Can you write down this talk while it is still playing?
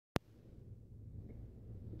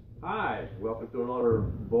Hi, welcome to another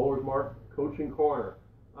BowlerSmart Coaching Corner.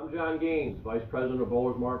 I'm John Gaines, Vice President of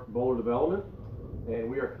BowlerSmart Bowler Development, and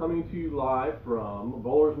we are coming to you live from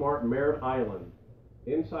BowlerSmart Merritt Island,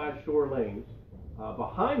 inside Shore Lanes.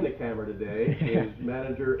 Behind the camera today is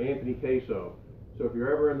Manager Anthony Queso. So if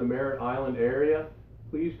you're ever in the Merritt Island area,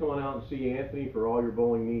 please come on out and see Anthony for all your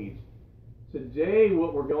bowling needs. Today,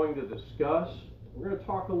 what we're going to discuss, we're going to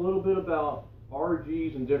talk a little bit about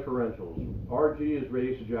RGs and differentials. RG is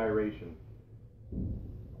radius of gyration.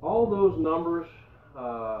 All those numbers,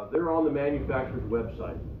 they're on the manufacturer's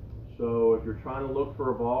website. So if you're trying to look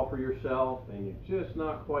for a ball for yourself and you're just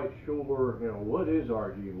not quite sure, what is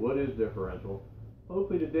RG, what is differential,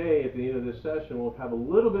 hopefully today at the end of this session we'll have a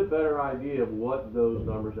little bit better idea of what those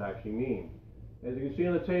numbers actually mean. As you can see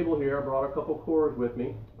on the table here, I brought a couple cores with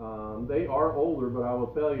me. They are older, but I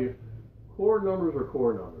will tell you, core numbers are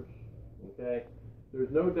core numbers. Okay,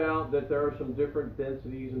 there's no doubt that there are some different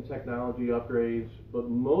densities and technology upgrades, but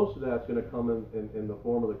most of that's going to come in the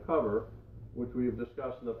form of the cover, which we have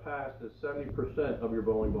discussed in the past is 70% of your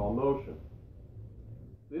bowling ball motion.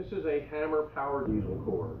 This is a hammer power diesel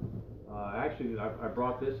core. Actually, I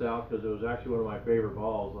brought this out because it was actually one of my favorite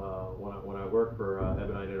balls when I worked for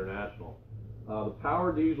Ebonite International. The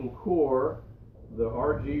power diesel core, the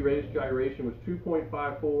RG radius gyration was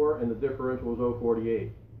 2.54 and the differential was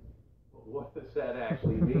 0.48. What does that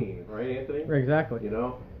actually mean, right, Anthony? Exactly.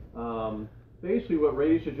 Basically what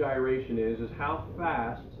radius of gyration is how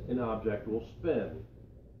fast an object will spin.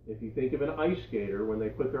 If you think of an ice skater, when they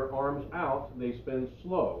put their arms out, they spin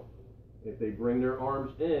slow. If they bring their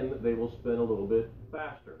arms in, they will spin a little bit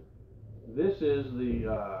faster. This is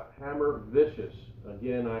the Hammer Vicious.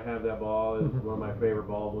 Again, I have that ball. It's one of my favorite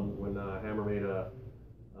balls when Hammer made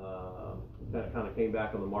kind of came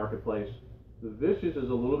back on the marketplace. The Vicious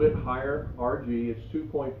is a little bit higher RG, it's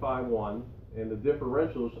 2.51, and the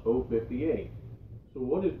differential is 0.58. So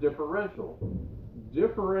what is differential?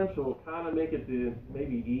 Differential, kind of make it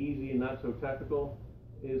maybe easy and not so technical,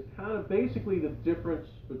 is kind of basically the difference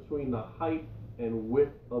between the height and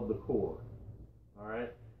width of the core. All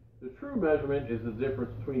right? The true measurement is the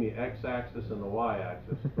difference between the x-axis and the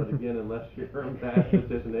y-axis. But again, unless you're a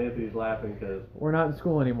mathematician, Anthony's laughing because we're not in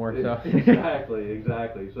school anymore, so. Exactly.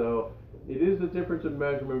 So it is the difference in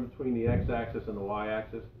measurement between the x-axis and the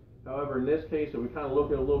y-axis. However, in this case, if we kind of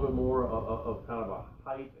look at a little bit more of kind of a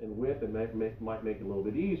height and width, it might make it a little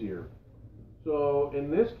bit easier. So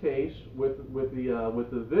in this case, with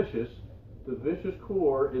the vicious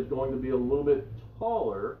core is going to be a little bit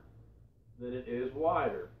taller than it is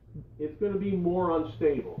wider. It's going to be more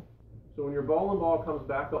unstable. So when your bowling ball comes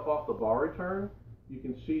back up off the ball return, you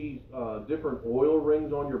can see different oil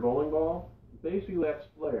rings on your bowling ball. Basically, that's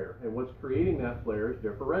flare, and what's creating that flare is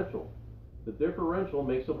differential. The differential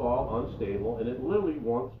makes the ball unstable, and it literally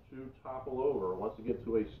wants to topple over, wants to get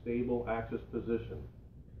to a stable axis position.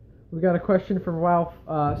 We got a question from Ralph.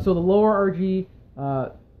 So the lower RG,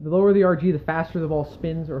 the lower the RG, the faster the ball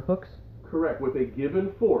spins or hooks? Correct. With a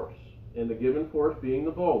given force, and the given force being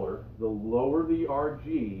the bowler, the lower the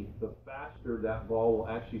RG, the faster that ball will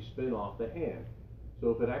actually spin off the hand. So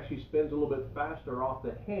if it actually spins a little bit faster off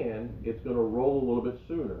the hand, it's going to roll a little bit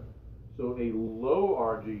sooner. So a low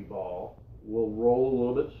RG ball will roll a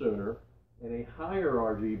little bit sooner, and a higher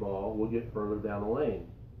RG ball will get further down the lane.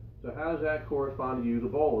 So how does that correspond to you, the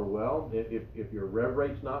bowler? Well, if your rev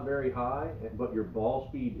rate's not very high, but your ball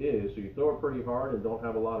speed is, so you throw it pretty hard and don't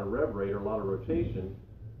have a lot of rev rate or a lot of rotation,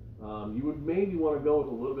 you would maybe want to go with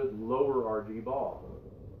a little bit lower RG ball.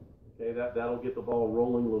 Okay, that'll get the ball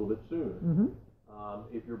rolling a little bit sooner. Mm-hmm.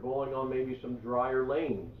 If you're bowling on maybe some drier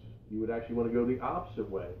lanes, you would actually want to go the opposite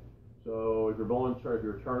way. So if you're if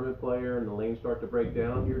you're a tournament player and the lanes start to break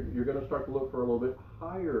down, you're going to start to look for a little bit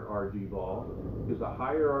higher RG ball, because the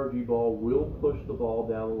higher RG ball will push the ball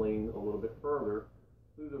down the lane a little bit further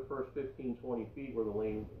through the first 15, 20 feet where the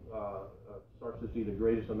lane starts to see the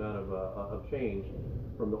greatest amount of change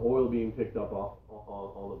from the oil being picked up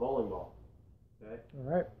on the bowling ball. Okay? All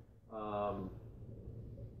right.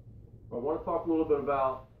 I want to talk a little bit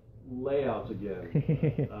about layouts again.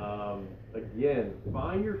 Again,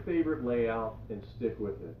 find your favorite layout and stick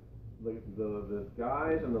with it. The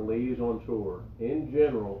guys and the ladies on tour, in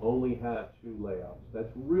general, only have 2 layouts.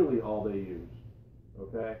 That's really all they use.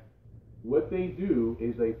 Okay? What they do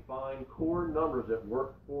is they find core numbers that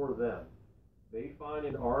work for them. They find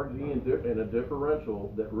an RG and a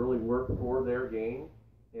differential that really work for their game,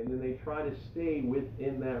 and then they try to stay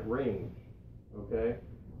within that range. Okay?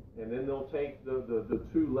 And then they'll take the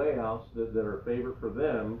 2 layouts that are favorite for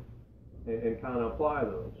them and kind of apply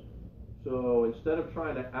those. So instead of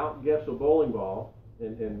trying to outguess a bowling ball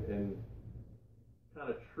and kind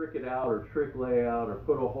of trick it out or trick layout or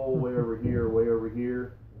put a hole way over here, way over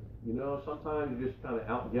here. You know, sometimes you're just kind of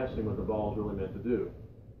outguessing what the ball is really meant to do.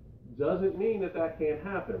 Doesn't mean that that can't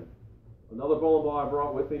happen. Another bowling ball I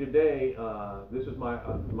brought with me today, this is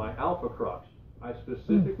my Alpha Crux. I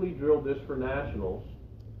specifically drilled this for nationals,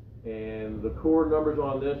 and the core numbers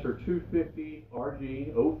on this are 250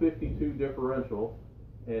 RG, 052 differential,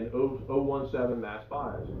 and 017 mass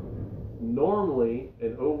bias. Normally,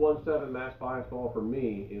 an 017 mass bias ball for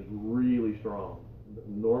me is really strong.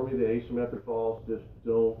 Normally, the asymmetric balls just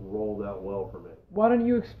don't roll that well for me. Why don't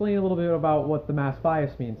you explain a little bit about what the mass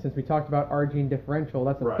bias means? Since we talked about RG and differential,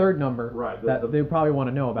 that's a third number that they probably want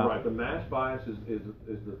to know about. Right, the mass bias is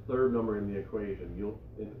the third number in the equation.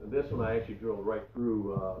 In this one, I actually drilled right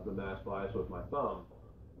through the mass bias with my thumb.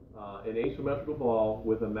 An asymmetrical ball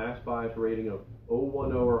with a mass bias rating of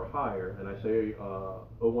 010 or higher, and I say 010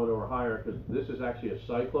 or higher because this is actually a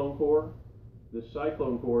cyclone core. This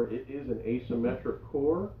cyclone core, it is an asymmetric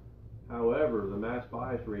core. However, the mass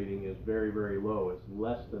bias rating is very, very low. It's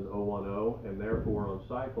less than 010, and therefore on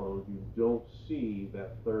cyclones, you don't see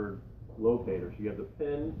that third locator. So you have the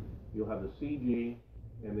pin, you'll have the CG,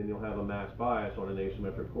 and then you'll have a mass bias on an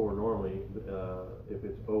asymmetric core normally if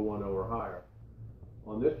it's 010 or higher.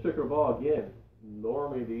 On this particular ball, again,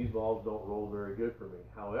 normally these balls don't roll very good for me.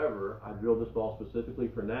 However, I drilled this ball specifically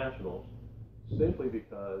for nationals simply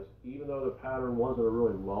because even though the pattern wasn't a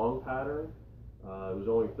really long pattern, it was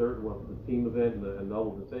only the team event and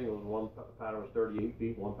doubles and singles, one pattern was 38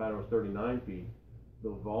 feet, one pattern was 39 feet. The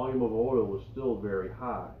volume of oil was still very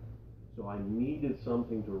high. So I needed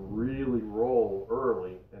something to really roll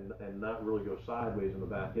early and not really go sideways in the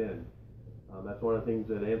back end. That's one of the things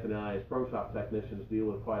that Anthony and I as pro shop technicians deal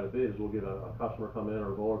with quite a bit is we'll get a customer come in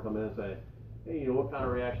or a bowler come in and say, hey, you know, what kind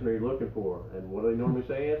of reaction are you looking for? And what do they normally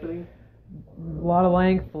say, Anthony? A lot of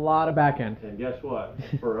length, a lot of back end. And guess what?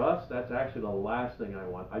 For us, that's actually the last thing I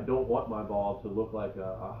want. I don't want my ball to look like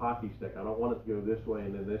a hockey stick. I don't want it to go this way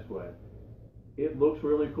and then this way. It looks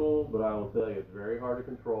really cool, but I will tell you, it's very hard to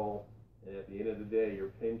control. And at the end of the day, your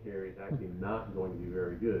pin carry is actually not going to be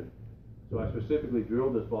very good. So I specifically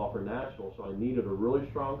drilled this ball for nationals, so I needed a really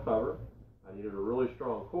strong cover. I needed a really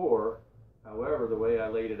strong core. However, the way I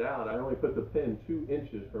laid it out, I only put the pin 2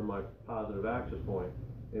 inches from my positive axis point.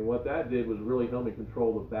 And what that did was really help me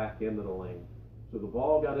control the back end of the lane. So the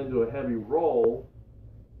ball got into a heavy roll.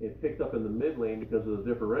 It picked up in the mid lane because of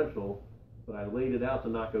the differential, but I laid it out to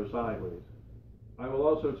not go sideways. I will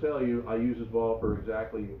also tell you, I use this ball for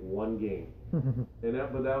exactly 1 game.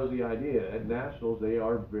 But that was the idea. At nationals, they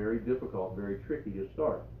are very difficult, very tricky to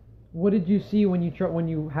start. What did you see when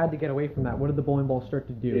you had to get away from that? What did the bowling ball start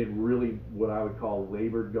to do? It really, what I would call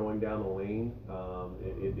labored going down the lane.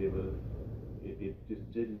 It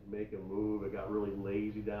just didn't make a move. It got really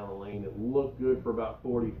lazy down the lane. It looked good for about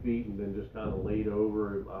 40 feet and then just kind of laid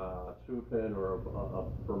over a 2-pin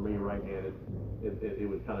or for me right-handed, it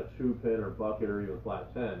was kind of 2-pin or bucket or even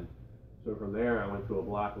flat 10. So from there, I went to a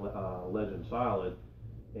block Legend Solid,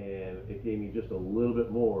 and it gave me just a little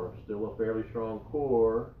bit more. Still a fairly strong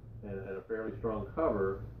core and a fairly strong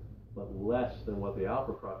cover, but less than what the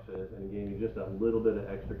Alpha Crux is, and gave me just a little bit of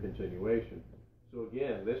extra continuation. So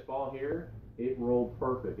again, this ball here, it rolled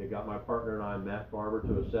perfect. It got my partner and I, Matt Barber,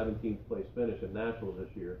 to a 17th place finish at Nationals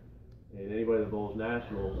this year. And anybody that bowls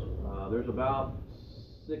Nationals, there's about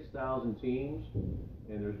 6,000 teams,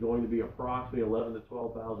 and there's going to be approximately 11,000 to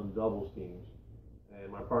 12,000 doubles teams.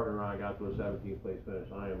 And my partner and I got to a 17th place finish.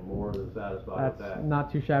 I am more than satisfied with that. That's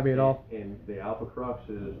not too shabby at all. And the Alpha Crux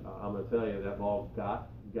is, I'm going to tell you, that ball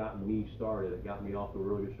got me started. It got me off to a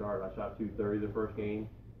really good start. I shot 230 the first game.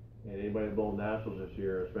 And anybody that bowled Nationals this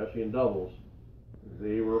year, especially in doubles,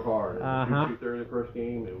 they were hard. 230 the first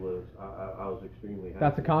game, it was I was extremely happy.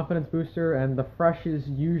 That's a confidence booster, and the fresh is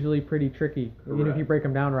usually pretty tricky. Correct. Even if you break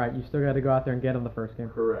them down right, you still got to go out there and get them the first game.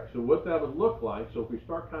 Correct. So what that would look like, so if we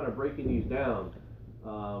start kind of breaking these down,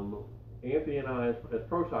 Anthony and I, as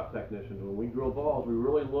pro shop technicians, when we drill balls, we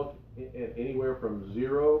really look at anywhere from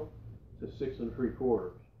 0 to 6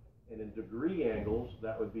 3/4. And in degree angles,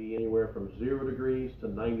 that would be anywhere from 0 degrees to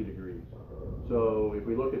 90 degrees. So if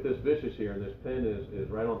we look at this vicious here, and this pin is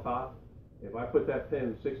right on top, if I put that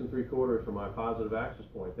pin 6 3/4 from my positive axis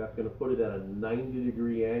point, that's going to put it at a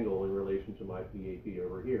 90-degree angle in relation to my PAP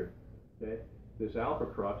over here. Okay? This Alpha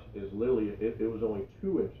Crux is literally, it was only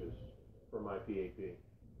 2 inches from my PAP.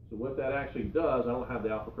 So what that actually does, I don't have the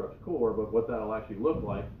Alpha Crux core, but what that'll actually look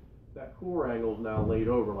like, that core angle is now laid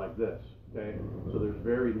over like this. Okay, so there's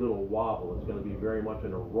very little wobble. It's going to be very much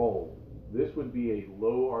in a roll. This would be a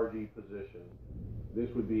low RG position. This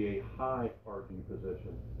would be a high RG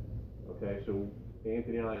position. Okay, so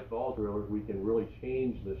Anthony and I as ball drillers, we can really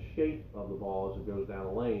change the shape of the ball as it goes down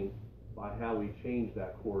the lane by how we change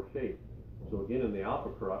that core shape. So again, in the alpha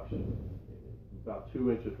crux, about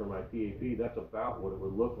 2 inches from my PAP, that's about what it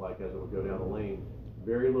would look like as it would go down the lane.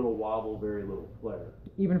 Very little wobble, very little flare.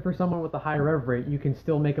 Even for someone with a high rev rate, you can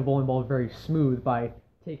still make a bowling ball very smooth by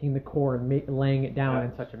taking the core and laying it down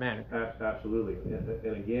in such a manner. Absolutely.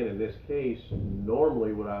 And again, in this case,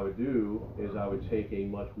 normally what I would do is I would take a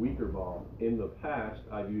much weaker ball. In the past,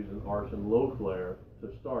 I've used an arson low flare to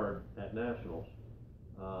start at nationals.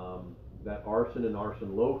 That arson and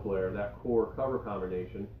arson low flare, that core cover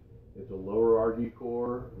combination, it's a lower RG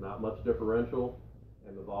core, not much differential,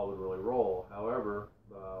 and the ball would really roll. However,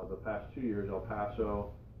 the past 2 years, El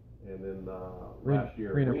Paso, and then last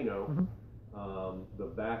year Reno, the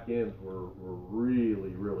back ends were really,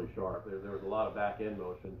 really sharp. There was a lot of back end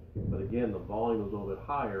motion, but again, the volume was a little bit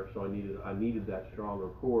higher, so I needed that stronger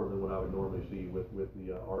core than what I would normally see with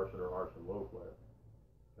the arson or arson low flare.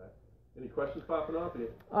 Okay. Any questions popping up?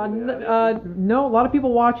 No, a lot of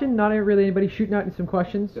people watching. Not really anybody shooting out some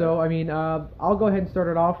questions. Okay. So I mean, I'll go ahead and start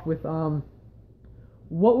it off with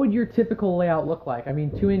what would your typical layout look like? I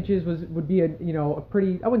mean, 2 inches would be a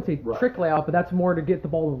pretty, I wouldn't say trick layout, but that's more to get the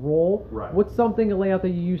ball to roll. Right. What's something, a layout that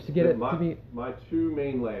you use to get it to be? My two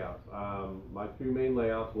main layouts.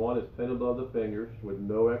 One is pin above the fingers with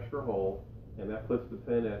no extra hole, and that puts the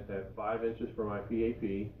pin at 5 inches from my PAP.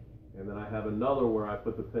 And then I have another where I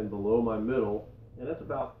put the pin below my middle, and that's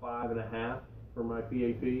about 5.5 from my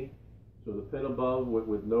PAP. So the pin above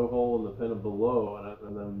with no hole and the pin below,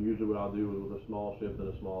 and then usually what I'll do is with a small shift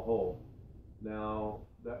and a small hole. Now,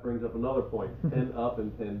 that brings up another point, pin up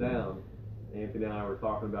and pin down. Anthony and I were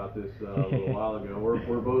talking about this a little while ago.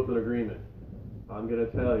 We're both in agreement. I'm going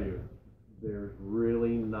to tell you, there's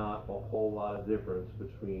really not a whole lot of difference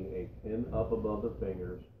between a pin up above the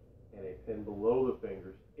fingers and a pin below the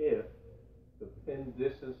fingers if the pin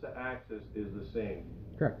distance to axis is the same.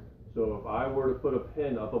 Correct. So if I were to put a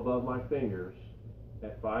pin up above my fingers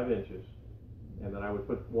at 5 inches, and then I would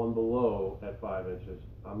put one below at 5 inches,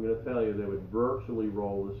 I'm going to tell you they would virtually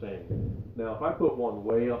roll the same. Now, if I put one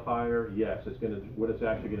way up higher, yes, what it's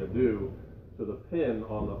actually going to do. So the pin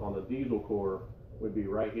on the diesel core would be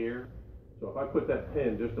right here. So if I put that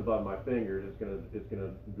pin just above my fingers, it's going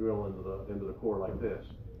to drill into the core like this.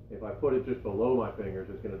 If I put it just below my fingers,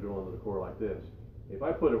 it's going to drill into the core like this. If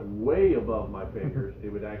I put it way above my fingers, it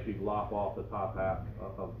would actually lop off the top half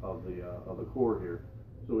of the core here.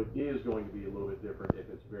 So it is going to be a little bit different if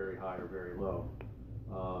it's very high or very low.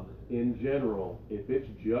 In general, if it's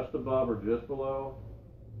just above or just below,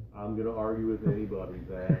 I'm going to argue with anybody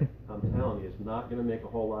that I'm telling you, it's not going to make a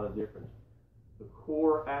whole lot of difference. The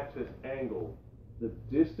core axis angle, the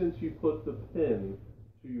distance you put the pin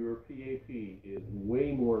to your PAP is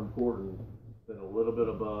way more important than a little bit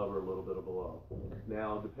above or a little bit below.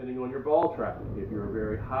 Now, depending on your ball track, if you're a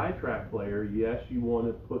very high track player, yes, you want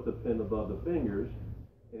to put the pin above the fingers,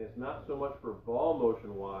 and it's not so much for ball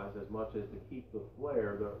motion wise as much as to keep the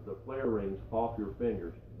flare, the flare rings off your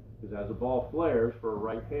fingers. Because as the ball flares for a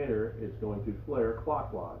right-hander, it's going to flare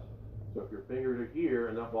clockwise. So if your fingers are here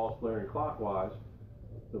and that ball's flaring clockwise,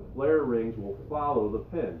 the flare rings will follow the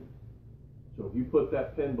pin. So if you put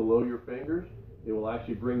that pin below your fingers, it will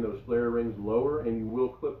actually bring those flare rings lower, and you will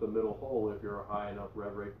clip the middle hole if you're a high enough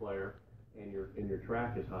rev rate player and your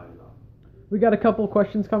track is high enough. We got a couple of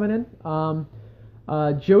questions coming in.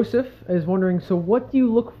 Joseph is wondering, so what do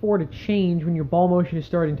you look for to change when your ball motion is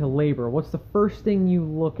starting to labor? What's the first thing you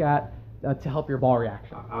look at to help your ball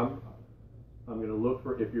reaction? I'm going to look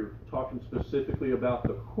for, if you're talking specifically about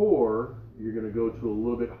the core, you're going to go to a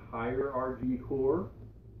little bit higher RG core.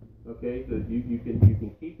 Okay, you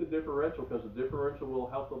can keep the differential because the differential will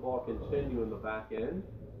help the ball continue in the back end.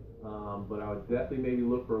 But I would definitely maybe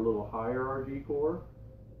look for a little higher RG core,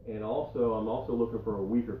 and I'm also looking for a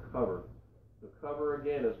weaker cover. The cover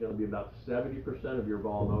again is going to be about 70% of your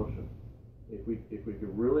ball motion. If we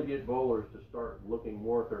could really get bowlers to start looking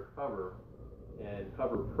more at their cover and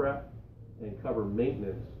cover prep and cover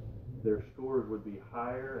maintenance, their scores would be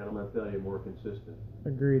higher, and I'm going to tell you, more consistent.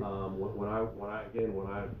 Agreed. I've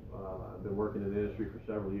been working in the industry for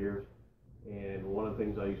several years, and one of the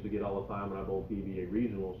things I used to get all the time when I bowled PBA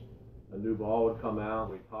regionals, a new ball would come out,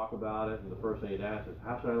 we'd talk about it, and the first thing you'd ask is,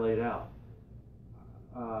 how should I lay it out?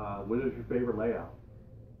 What is your favorite layout?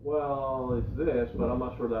 Well, it's this, but I'm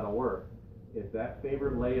not sure that'll work. If that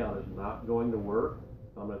favorite layout is not going to work,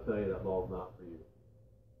 I'm going to tell you that ball's not for you.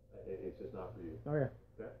 It's just not for you. Oh, yeah.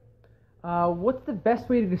 Okay. What's the best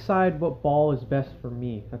way to decide what ball is best for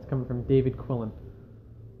me? That's coming from David Quillen.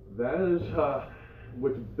 That is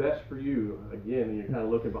what's best for you. Again, you're kind of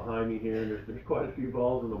looking behind me here, and there's quite a few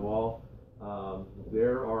balls in the wall.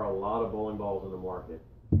 There are a lot of bowling balls in the market.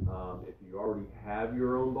 If you already have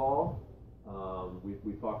your own ball,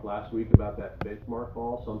 we talked last week about that benchmark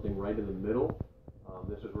ball, something right in the middle.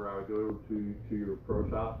 This is where I would go to your pro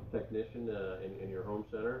shop technician in your home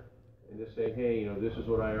center and just say, hey, you know, this is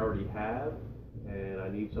what I already have, and I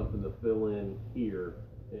need something to fill in here,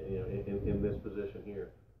 you know, in this position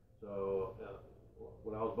here. So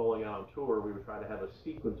when I was bowling out on tour, we would try to have a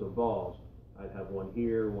sequence of balls. I'd have one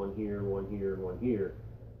here, one here, one here, and one here.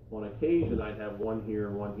 On occasion, I'd have one here,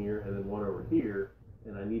 and then one over here,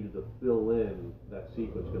 and I needed to fill in that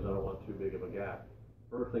sequence because I don't want too big of a gap.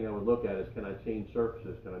 First thing I would look at is, can I change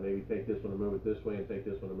surfaces? Can I maybe take this one and move it this way and take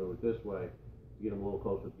this one and move it this way to get them a little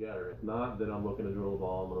closer together? If not, then I'm looking to drill a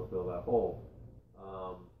ball, I'm going to fill that hole.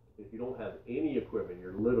 If you don't have any equipment,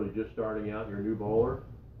 you're literally just starting out, you're a new bowler,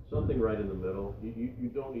 something right in the middle.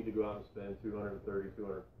 You don't need to go out and spend $230,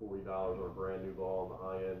 $240 on a brand new ball on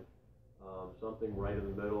the high end. Something right in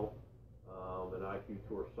the middle, an IQ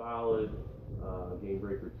Tour Solid, Game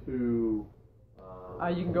Breaker 2.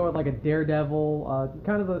 You can go with like a Daredevil,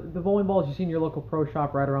 kind of the bowling balls you see in your local pro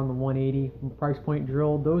shop, right around the 180 price point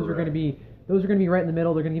drill. Those are going to be right in the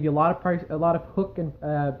middle. They're going to give you a lot of hook and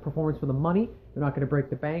performance for the money. They're not going to break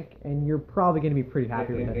the bank, and you're probably going to be pretty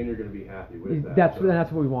happy with it. And you're going to be happy with that.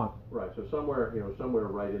 That's what we want. Right. So somewhere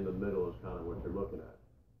right in the middle is kind of what you're looking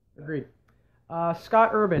at. Agreed.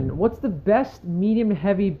 Scott Urban, what's the best medium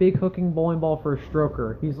heavy big hooking bowling ball for a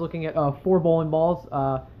stroker? He's looking at 4 bowling balls,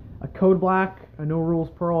 a Code Black, a No Rules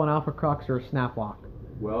Pearl, an Alpha Crux, or a Snap Lock.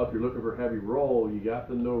 Well, if you're looking for heavy roll, you got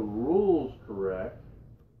the No Rules correct.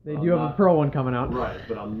 They do have a Pearl one coming out. Right,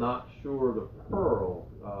 but I'm not sure the Pearl.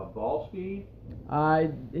 Ball speed?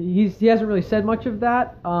 He hasn't really said much of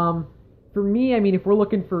that. For me, I mean, if we're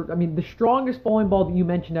looking for, I mean, the strongest bowling ball that you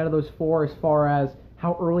mentioned out of those 4, as far as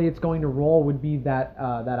how early it's going to roll, would be that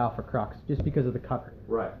Alpha Crux, just because of the cutter.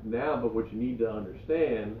 Right. Now, but what you need to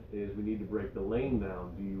understand is we need to break the lane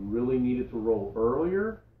down. Do you really need it to roll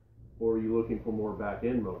earlier, or are you looking for more back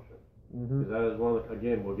end motion? Because that is one of the,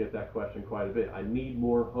 again, we'll get that question quite a bit. I need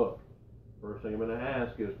more hook. First thing I'm going to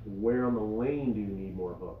ask is, where on the lane do you need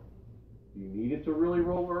more hook? Do you need it to really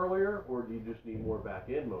roll earlier, or do you just need more back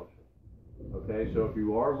end motion? Okay, so if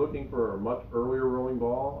you are looking for a much earlier rolling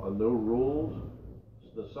ball, a No Rules,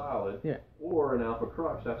 the Solid, or an Alpha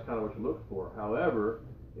Crux, that's kind of what you look for. However,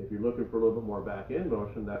 if you're looking for a little bit more back end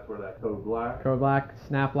motion, that's where that Code Black,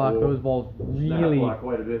 Snap Lock, those balls really Snap Lock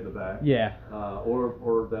quite a bit in the back. Yeah.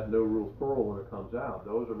 Or that No Rules Pearl when it comes out.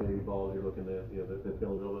 Those are maybe balls you're looking at, you know, that's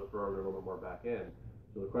going a little bit further, a little bit more back end.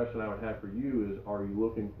 So the question I would have for you is, are you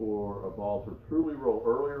looking for a ball to truly roll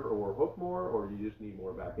earlier or hook more, or do you just need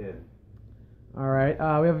more back end? All right.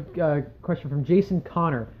 We have a question from Jason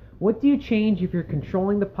Connor. What do you change if you're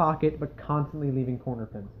controlling the pocket but constantly leaving corner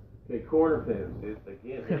pins? Okay, corner pins.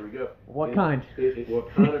 Again, here we go. What kind?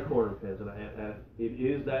 What kind of corner pins? And it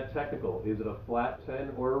is that technical. Is it a flat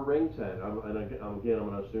 10 or a ring 10? Again, I'm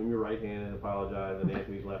going to assume you're right-handed and apologize, and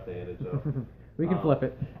Anthony's left-handed. So we can flip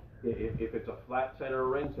it. If it's a flat 10 or a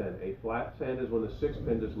ring 10, a flat 10 is when the 6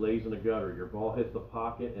 pin just lays in the gutter. Your ball hits the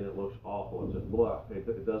pocket and it looks awful. It's just bluff. It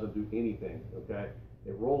doesn't do anything. Okay.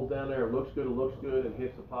 It rolls down there, it looks good, and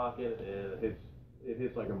hits the pocket, and it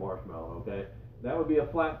hits like a marshmallow, okay? That would be a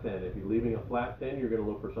flat 10. If you're leaving a flat 10, you're going to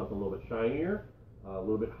look for something a little bit shinier, a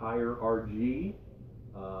little bit higher RG,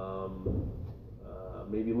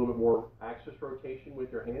 maybe a little bit more axis rotation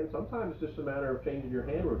with your hand. Sometimes it's just a matter of changing your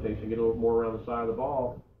hand rotation, get a little more around the side of the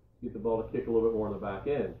ball, get the ball to kick a little bit more in the back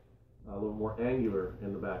end, a little more angular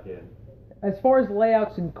in the back end. As far as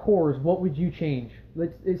layouts and cores, what would you change?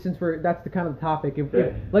 Since that's the kind of the topic.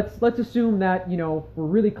 Let's assume that, you know, we're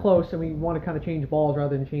really close and we want to kind of change balls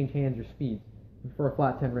rather than change hands or speeds for a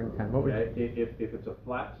flat 10 ring 10. What would if it's a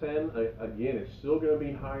flat 10, again, it's still going to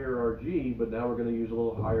be higher RG, but now we're going to use a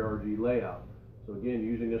little higher RG layout. So again,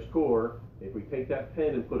 using this core, if we take that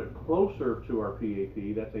pin and put it closer to our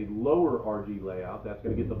PAP, that's a lower RG layout. That's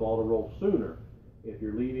going to get the ball to roll sooner. If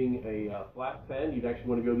you're leaving a flat pen, you'd actually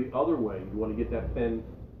want to go the other way. You want to get that pen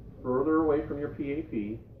further away from your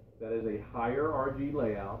PAP. That is a higher RG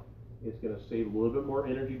layout. It's going to save a little bit more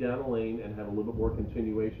energy down the lane and have a little bit more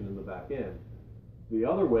continuation in the back end. The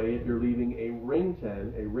other way, if you're leaving a ring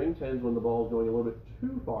 10 is when the ball is going a little bit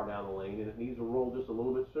too far down the lane and it needs to roll just a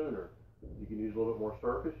little bit sooner. You can use a little bit more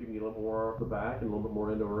surface, you can get a little more off the back and a little bit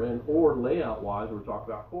more end over end, or layout-wise, we're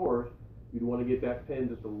talking about cores, you'd want to get that pin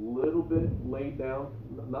just a little bit laid down,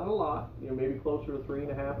 not a lot, you know, maybe closer to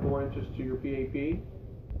 3.5, 4 inches to your PAP.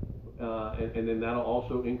 and then that'll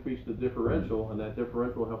also increase the differential, and that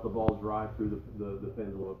differential will help the ball drive through the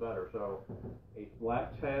pins a little better. So a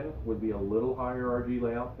flat 10 would be a little higher RG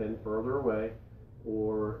layout, 10 further away,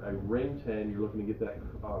 or a ring 10, you're looking to get that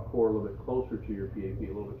core a little bit closer to your PAP, a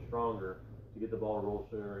little bit stronger, to get the ball to roll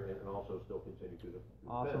sooner and also still continue to the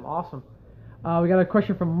Awesome, pin. awesome. We got a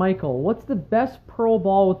question from Michael. What's the best pearl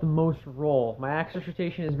ball with the most roll? My access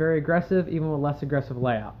rotation is very aggressive, even with less aggressive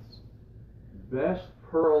layouts. Best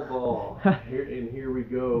pearl ball. Here we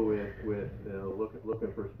go with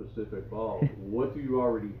looking for specific balls. What do you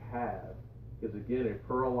already have? Because again,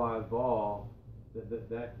 a pearlized ball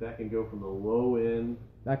that can go from the low end.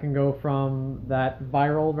 That can go from that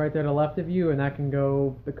viral right there to the left of you, and that can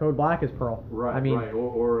go, the code black is pearl. Right, I mean, right,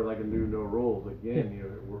 or like a new no rolls. Again,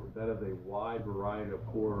 that is a wide variety of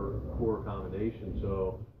core combinations.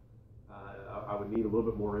 So I would need a little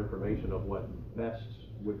bit more information of what best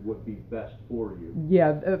would be best for you.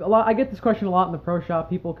 Yeah, I get this question a lot in the pro shop.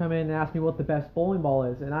 People come in and ask me what the best bowling ball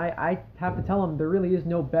is, and I have to tell them there really is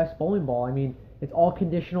no best bowling ball. I mean, it's all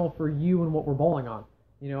conditional for you and what we're bowling on.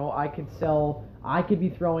 You know, I could be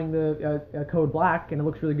throwing the code black, and it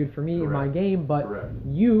looks really good for me in my game, but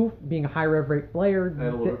you, being a high rev rate player, and a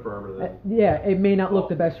little bit firmer than yeah, it may not look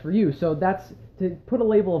the best for you. So that's, to put a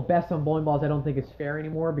label of best on bowling balls, I don't think is fair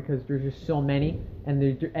anymore, because there's just so many, and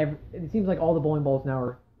it seems like all the bowling balls now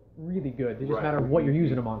are really good. They just matter what you're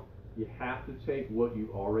using them on. You have to take what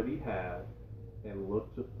you already have and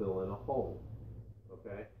look to fill in a hole.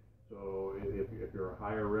 Okay. So if you're a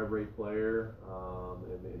higher rev rate player,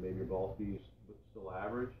 and maybe your ball speed is still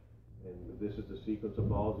average, and this is the sequence of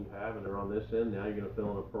balls you have, and they're on this end, now you're going to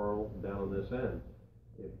fill in a pearl down on this end.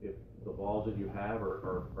 If the balls that you have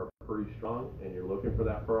are pretty strong, and you're looking for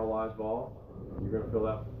that pearlized ball, you're going to fill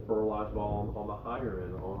that pearlized ball on the higher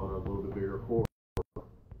end, on a little bit bigger core,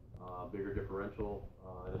 bigger differential,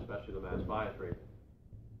 and especially the mass bias rating.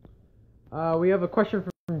 We have a question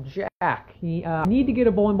from Jack. I need to get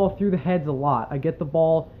a bowling ball through the heads a lot. I get the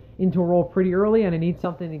ball into a roll pretty early, and I need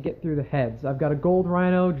something to get through the heads. I've got a gold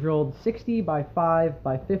rhino drilled 60 by 5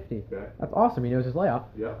 by 50. Okay. That's awesome. He knows his layout.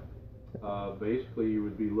 Yeah. Basically, you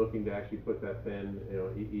would be looking to actually put that pin,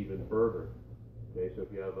 even further. Okay, so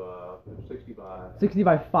if you have 60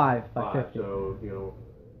 by 5 by 50. So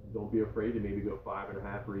don't be afraid to maybe go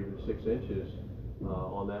 5.5 or even 6 inches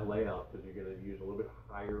on that layout, because you're going to use a little bit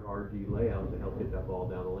higher RG layout to help get that ball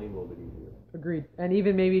down the lane a little bit easier. Agreed. And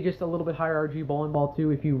even maybe just a little bit higher RG bowling ball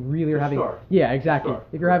too, if you really are having. Start. Yeah, exactly.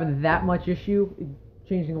 If you're having that much issue,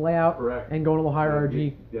 changing the layout and going a little higher RG.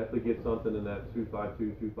 You definitely get something in that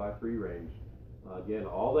 252, 253 range. Again,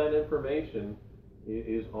 all that information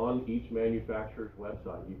is on each manufacturer's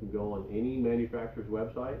website. You can go on any manufacturer's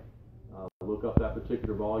website, look up that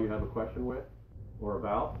particular ball you have a question with or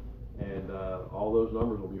about, and all those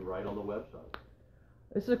numbers will be right on the website.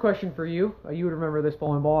 This is a question for you. You would remember this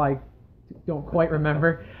bowling ball. I don't quite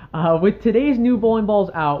remember. With today's new bowling balls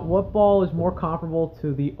out, what ball is more comparable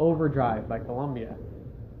to the Overdrive by Columbia?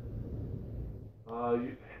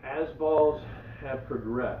 As balls have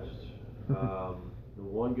progressed, the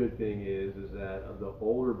one good thing is that the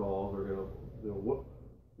older balls are going to,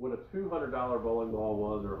 what a $200 bowling ball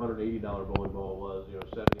was, or $180 bowling ball was,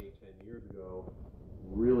 7, 8, 10 years ago,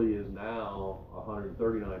 really is now a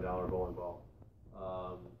 $139 bowling ball.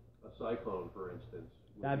 A Cyclone, for instance.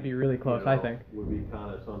 That'd be really close, I think. Would be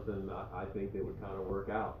kind of something I think that would kind of work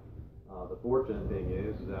out. The fortunate thing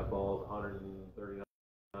is that ball is $139.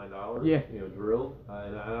 Yeah. Drilled.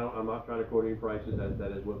 And I'm not trying to quote any prices.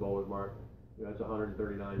 That is what BowlerSmart. It's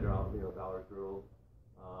 $139 dollars drilled.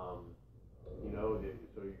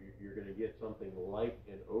 So you're going to get something like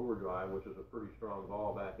an Overdrive, which was a pretty strong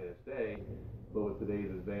ball back in its day. But with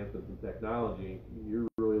today's advancements in technology, you're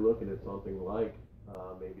really looking at something like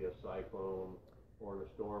maybe a Cyclone or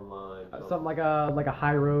a Stormline. Something like a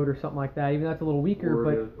High Road or something like that. Even that's a little weaker,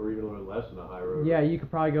 or even a little bit less than a High Road. Yeah, you could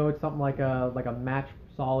probably go with something like a Match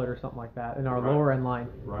Solid or something like that in our lower end line.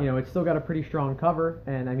 Right. It's still got a pretty strong cover,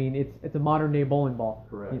 and I mean it's a modern day bowling ball.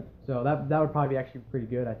 Correct. So that would probably be actually pretty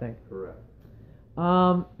good, I think. Correct.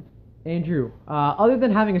 Andrew, other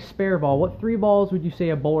than having a spare ball, what 3 balls would you say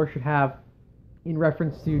a bowler should have in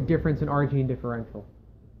reference to difference in RG and differential?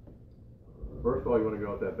 First of all, you want to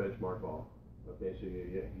go with that benchmark ball. Okay, so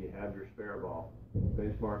you have your spare ball.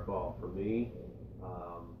 Benchmark ball. For me,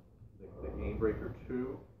 the Game Breaker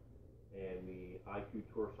 2 and the IQ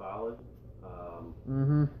Tour Solid,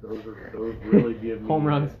 those really give me home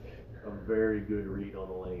runs. A very good read on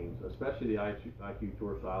the lanes, especially the IQ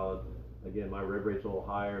Tour Solid. Again, my rev rate's a little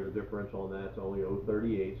higher. The differential on that's only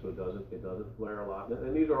 0.38, so it doesn't flare a lot.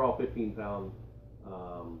 And these are all 15-pound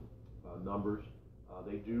numbers.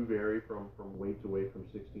 They do vary from weight to weight, from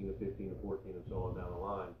 16 to 15 to 14 and so on down the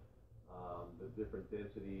line. The different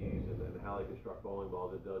densities and then how they construct bowling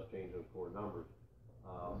balls, it does change those core numbers.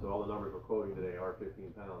 So all the numbers we're quoting today are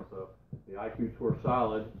 15 pounds. So the IQ Tour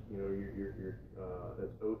Solid,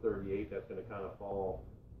 that's 038, that's going to kind of fall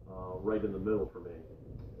right in the middle for me.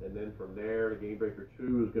 And then from there, the Game Breaker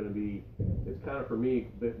 2 is going to be, it's kind of, for me,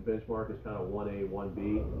 benchmark is kind of 1A,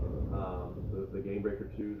 1B. The Game Breaker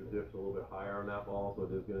 2, the dip's a little bit higher on that ball, so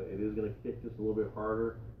it is going to kick just a little bit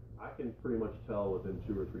harder. I can pretty much tell within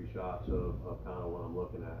 2 or 3 shots of kind of what I'm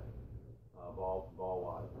looking at,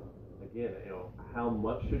 ball-wise. Again, how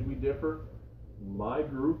much should we differ? My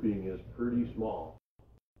grouping is pretty small.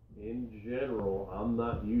 In general, I'm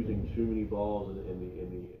not using too many balls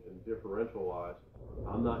in differential-wise.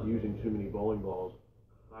 I'm not using too many bowling balls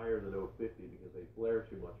higher than 050 because they flare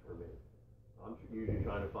too much for me. I'm usually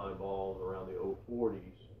trying to find balls around the 040s,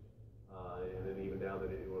 and then even down to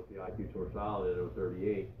with the IQ Tour Solid at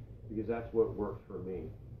 038, because that's what works for me.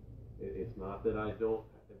 It's not that I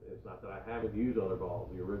haven't used other balls.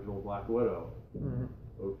 The original Black Widow,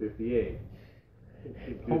 058.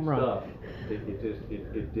 Good Home run. stuff.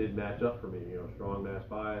 It did match up for me. Strong mass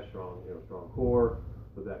bias, strong core.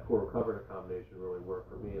 But that core covenant combination really worked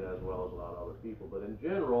for me as well as a lot of other people. But in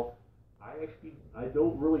general, I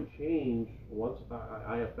don't really change. Once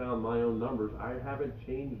I have found my own numbers, I haven't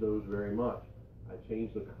changed those very much. I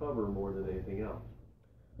changed the cover more than anything else.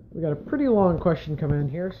 We got a pretty long question coming in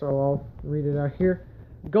here, so I'll read it out here.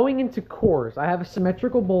 Going into cores, I have a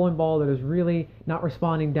symmetrical bowling ball that is really not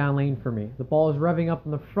responding down lane for me. The ball is revving up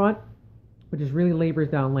in the front, which is really labors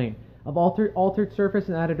down lane. I've altered surface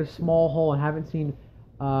and added a small hole and haven't seen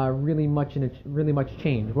really much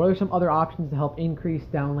change. What are some other options to help increase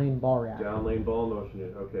down lane ball reaction? Down lane ball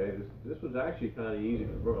motion. Okay, this was actually kind of easy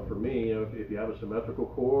for me. If you have a symmetrical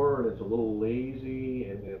core and it's a little lazy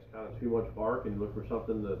and it's kind of too much bark and you look for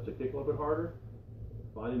something to kick a little bit harder,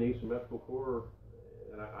 find an asymmetrical core.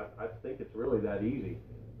 And I think it's really that easy.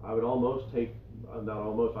 I would almost take, I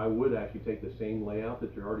would actually take the same layout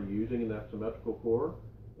that you're already using in that symmetrical core,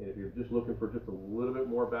 and if you're just looking for just a little bit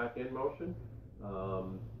more back end motion,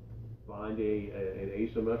 find an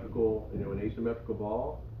asymmetrical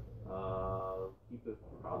ball. Keep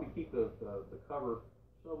the cover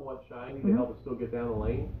somewhat shiny to help it still get down the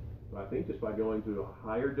lane. But I think just by going to a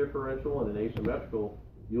higher differential and an asymmetrical,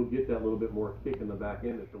 you'll get that little bit more kick in the back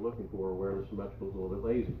end that you're looking for, where the symmetrical is a little bit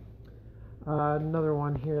lazy. Another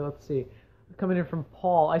one here, let's see. Coming in from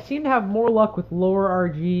Paul. I seem to have more luck with lower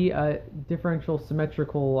RG differential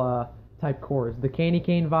symmetrical type cores. The Candy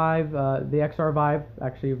Cane Vibe, the XR Vibe,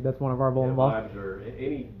 actually that's one of our bowling balls. Vibes are,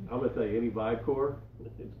 I'm going to tell you, any Vibe core,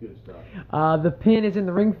 it's good stuff. The pin is in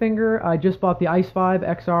the ring finger. I just bought the Ice Vibe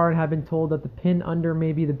XR and have been told that the pin under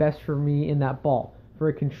may be the best for me in that ball, for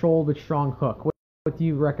a controlled but strong hook. What do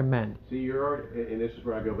you recommend? See, you're already, and this is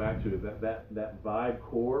where I go back to that vibe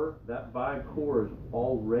core. That vibe core is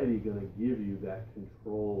already going to give you that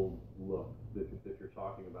controlled look that you're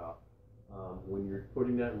talking about. When you're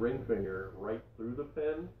putting that ring finger right through the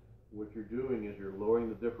pin, what you're doing is you're lowering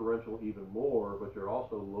the differential even more, but you're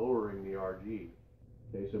also lowering the RG.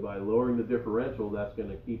 Okay, so by lowering the differential, that's going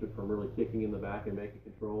to keep it from really kicking in the back and make it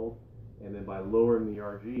controlled. And then by lowering the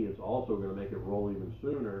RG, it's also going to make it roll even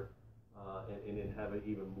sooner. And then have it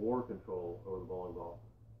even more control over the bowling ball.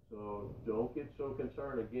 So don't get so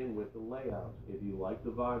concerned again with the layouts. If you like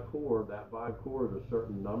the Vibe core, that Vibe core is a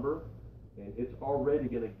certain number, and it's already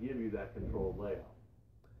going to give you that controlled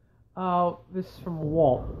layout. This is from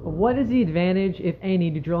Walt. What is the advantage, if any,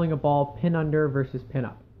 to drilling a ball pin under versus pin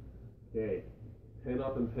up? Okay, pin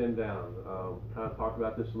up and pin down. Kind of talked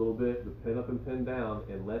about this a little bit. The pin up and pin down,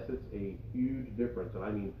 unless it's a huge difference, and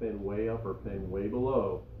I mean pin way up or pin way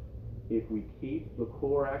below. If we keep the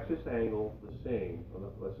core axis angle the same,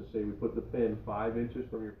 let's just say we put the pin 5 inches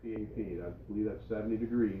from your PAP, I believe that's 70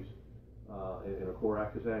 degrees in a core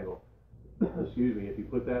axis angle. Excuse me, if you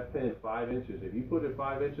put that pin 5 inches, if you put it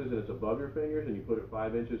 5 inches and it's above your fingers, and you put it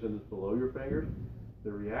 5 inches and it's below your fingers,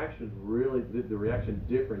 the reaction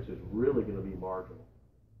difference is really going to be marginal.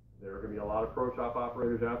 There are going to be a lot of pro shop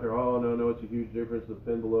operators out there, oh, no, it's a huge difference, the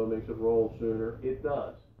pin below makes it roll sooner. It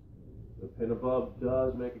does. The pin above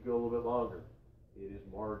does make it go a little bit longer. It is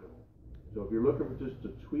marginal. So if you're looking for just to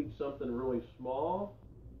tweak something really small,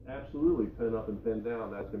 absolutely pin up and pin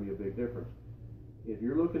down. That's going to be a big difference. If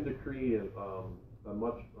you're looking to create a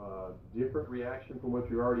much different reaction from what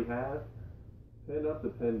you already have, pin up to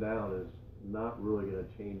pin down is not really going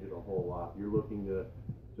to change it a whole lot. You're looking to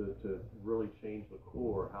really change the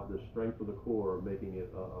core, how the strength of the core, making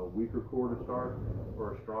it a weaker core to start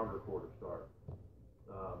or a stronger core to start.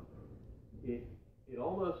 it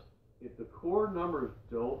almost, if the core numbers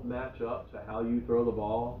don't match up to how you throw the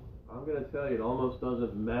ball, I'm going to tell you, it almost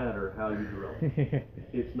doesn't matter how you drill it.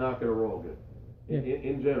 It's not going to roll good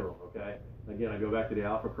in general, okay? Again, I go back to the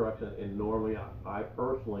alpha crux, and normally I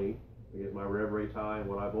personally, because my rev rate's high and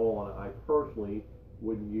when I bowl on it, I personally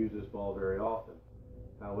wouldn't use this ball very often.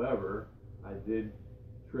 However, I did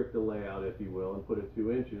trick the layout, if you will, and put it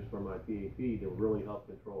 2 inches from my PAP to really help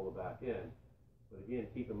control the back end. But again,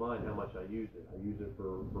 keep in mind how much I used it. I used it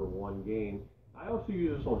for one game. I also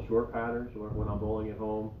use this on short patterns when I'm bowling at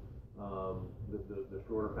home. The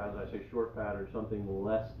shorter patterns, I say short patterns, something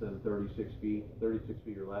less than 36 feet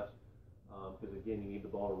or less, because again, you need the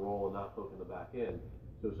ball to roll and not poke in the back end.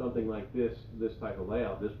 So something like this type of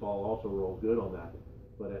layout, this ball also rolls good on that.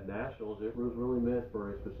 But at Nationals, it was really meant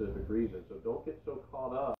for a specific reason. So don't get so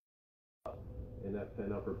caught up in that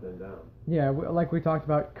pin up or pin down. Yeah, like we talked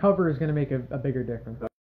about, cover is going to make a bigger difference.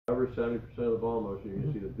 Cover 70% of the ball motion. You're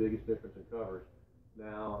going to see the biggest difference in covers.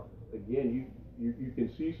 Now, again, you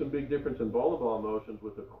can see some big difference in ball motions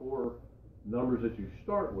with the core numbers that you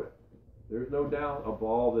start with. There's no doubt a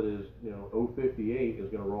ball that is, 058 is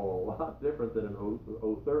going to roll a lot different than an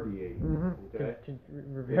 038. Okay?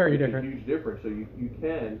 Very different. It's a huge difference. So you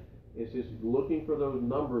can, it's just looking for those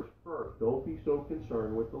numbers first. Don't be so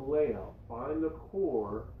concerned with the layout. Find the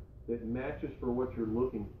core that matches for what you're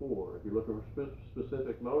looking for. If you're looking for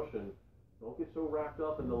specific motion, don't get so wrapped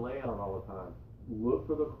up in the layout all the time. Look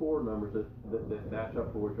for the core numbers that match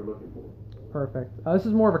up for what you're looking for. Perfect. This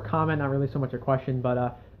is more of a comment, not really so much a question,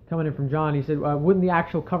 but coming in from John, he said, wouldn't the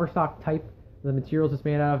actual cover stock type, the materials it's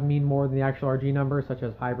made out of, mean more than the actual RG number, such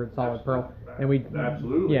as hybrid, solid, pearl? And we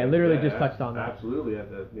absolutely, literally just touched on that. Absolutely,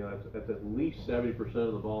 that's at least 70%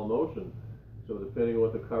 of the ball motion. So depending on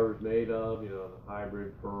what the cover's made of, the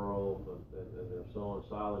hybrid, pearl, and so on,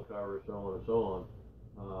 solid cover, so on and so on.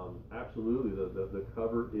 Absolutely, the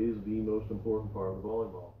cover is the most important part of the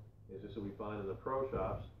bowling ball. It's just that we find in the pro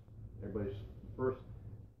shops, everybody's first.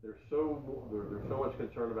 They're so much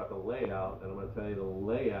concerned about the layout, and I'm going to tell you, the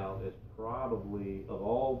layout is probably, of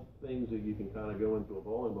all things that you can kind of go into a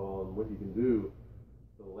bowling ball and what you can do,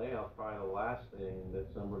 the layout's probably the last thing that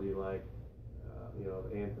somebody like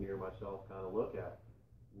Anthony or myself kind of look at.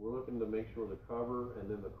 We're looking to make sure the cover and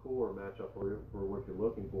then the core match up for what you're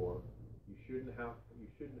looking for. You shouldn't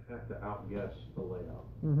have to outguess the layout.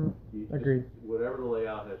 Agreed. Whatever the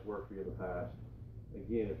layout has worked for you in the past.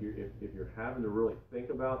 Again, if you're having to really think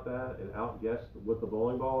about that and outguess what the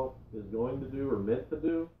bowling ball is going to do or meant to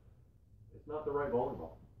do, it's not the right bowling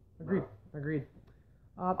ball. Agreed. No. Agreed.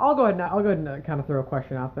 I'll go ahead and kind of throw a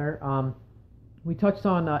question out there. We touched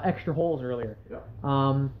on extra holes earlier. Yep.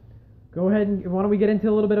 Go ahead and why don't we get into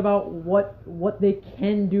a little bit about what they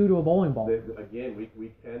can do to a bowling ball? Again,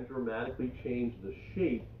 we can dramatically change the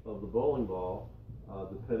shape of the bowling ball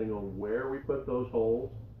depending on where we put those holes,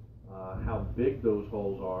 how big those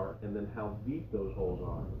holes are, and then how deep those holes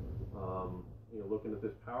are. Looking at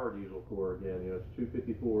this power diesel core again, it's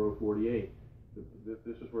 254/048. This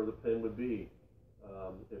is where the pin would be.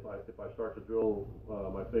 If I start to drill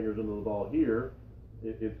my fingers into the ball here,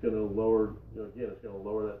 it's going to lower. It's going to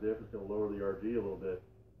lower that diff. It's going to lower the RG a little bit.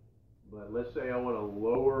 But let's say I want to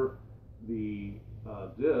lower the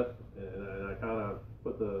diff, and I kind of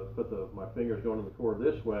put my fingers going in the core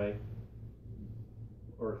this way,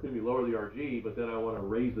 or excuse me, lower the RG, but then I want to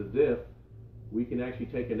raise the diff. We can actually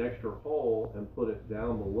take an extra hole and put it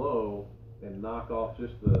down below and knock off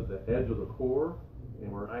just the edge of the core,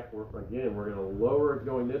 and we're going to lower it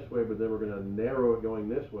going this way, but then we're going to narrow it going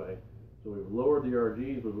this way. So we've lowered the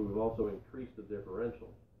RGs, but we've also increased the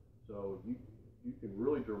differential. So you can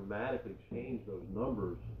really dramatically change those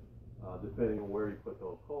numbers depending on where you put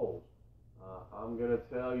those holes. I'm going to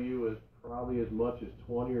tell you is probably as much as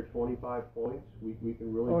 20 or 25 points we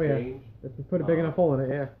can really change. If you put a big enough hole in it,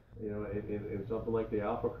 yeah. In something like the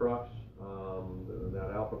Alpha Crux,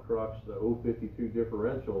 that Alpha Crux, the 052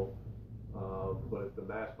 differential, but the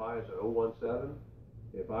mass bias at 017,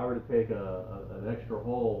 if I were to take an extra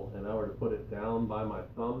hole and I were to put it down by my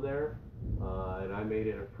thumb there, and I made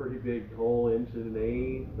it a pretty big hole, 1.1 inches,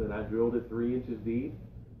 and I drilled it 3 inches deep,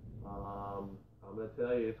 I'm going to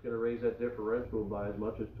tell you, it's going to raise that differential by as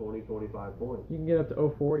much as 20, 25 points. You can get up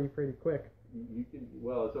to 040 pretty quick. You can,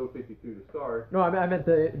 well, it's 052 to start. No, I meant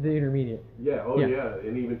the intermediate. Yeah, yeah,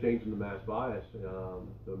 and even changing the mass bias.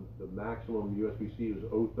 The maximum USBC is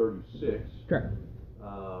 036. Correct.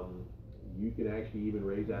 You can actually even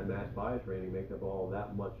raise that mass bias rating, make the ball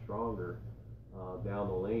that much stronger down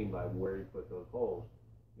the lane by where you put those holes.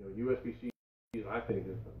 USBC,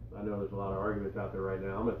 I know there's a lot of arguments out there right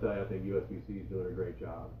now. I'm going to tell you, I think USBC is doing a great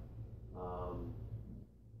job.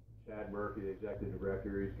 Chad Murphy, the executive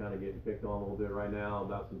director, he's kind of getting picked on a little bit right now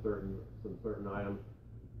about some certain items.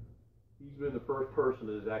 He's been the first person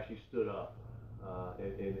that has actually stood up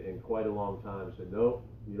in quite a long time and said, no,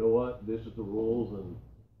 you know what, this is the rules, and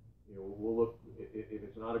we'll look, if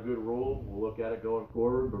it's not a good rule, we'll look at it going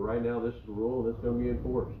forward, but right now this is the rule and it's going to be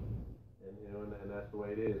enforced. And that's the way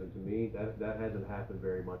it is. And to me, that hasn't happened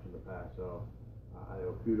very much in the past. So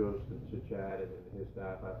kudos to Chad and his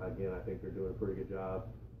staff. Again, I think they're doing a pretty good job.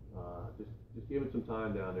 Just give it some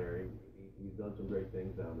time down there. He's done some great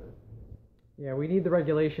things down there. Yeah, we need the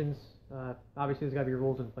regulations. Obviously, there's got to be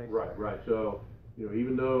rules in place. Right. So,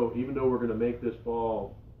 even though we're going to make this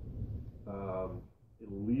ball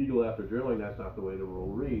illegal after drilling, that's not the way the rule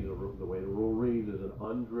reads. The way the rule reads is an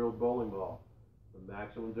undrilled bowling ball. The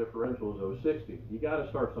maximum differential is 0.60. You got to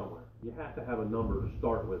start somewhere. You have to have a number to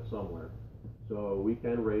start with somewhere. So we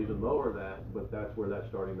can raise and lower that, but that's where that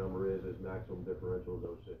starting number is maximum differential is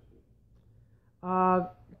 0.60.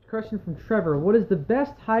 Question from Trevor. What is the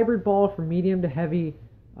best hybrid ball for medium to heavy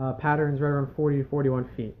patterns right around 40 to 41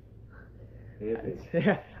 feet?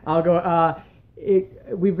 I'll go.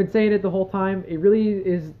 We've been saying it the whole time. It really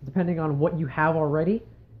is depending on what you have already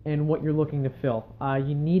and what you're looking to fill.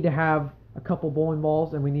 You need to have a couple bowling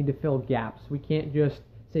balls, and we need to fill gaps. We can't just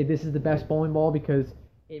say this is the best bowling ball because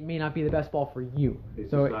it may not be the best ball for you.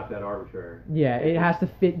 It's so not that arbitrary. Yeah, it has to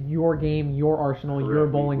fit your game, your arsenal, correct. Your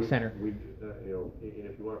bowling center. And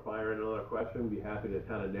if you want to fire in another question, we'd be happy to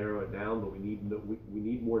kind of narrow it down, but we need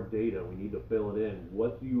more data. We need to fill it in.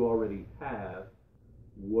 What do you already have?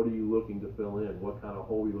 What are you looking to fill in? What kind of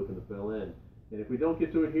hole are you looking to fill in? And if we don't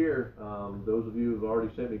get to it here, those of you who have already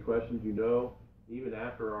sent me questions, even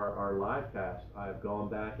after our live cast, I've gone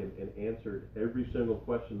back and answered every single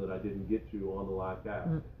question that I didn't get to on the live cast.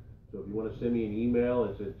 Mm-hmm. So if you want to send me an email,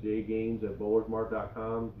 it's at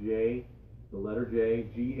jgaines@bowlersmart.com. J, the letter J,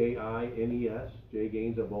 Gaines,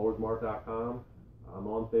 jgaines@bowlersmart.com. I'm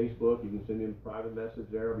on Facebook. You can send me a private message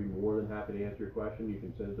there. I'll be more than happy to answer your question. You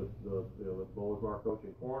can send it to the BowlerSmart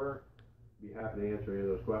Coaching Corner. Be happy to answer any of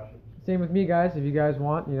those questions. Same with me, guys. If you guys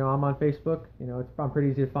want, I'm on Facebook. I'm pretty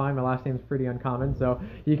easy to find. My last name is pretty uncommon, so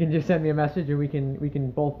you can just send me a message, and we can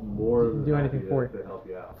both do anything for you. To help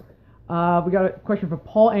you out. We got a question from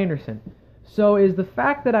Paul Anderson. So, is the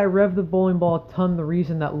fact that I rev the bowling ball a ton the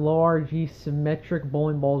reason that low RG symmetric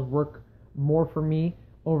bowling balls work more for me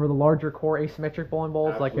over the larger core asymmetric bowling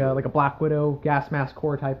balls, like a Black Widow gas mask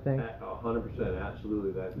core type thing? 100%,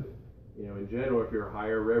 absolutely. That. In general, if you're a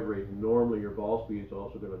higher rev rate, normally your ball speed is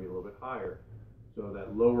also going to be a little bit higher. So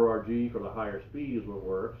that lower RG for the higher speed is what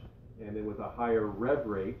works. And then with a higher rev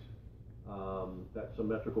rate, that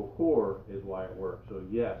symmetrical core is why it works. So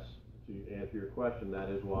yes, to answer your question, that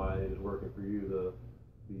is why it is working for you.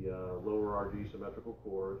 The lower RG symmetrical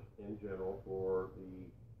cores in general for the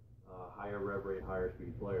higher rev rate, higher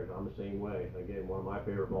speed players. I'm the same way. Again, one of my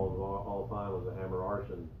favorite balls of all time was the Hammer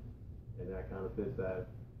Arson, and that kind of fits that.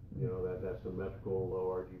 That symmetrical low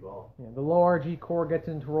RG ball. Yeah, the low RG core gets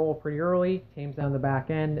into roll pretty early, tames down the back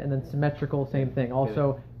end, and then symmetrical, same thing.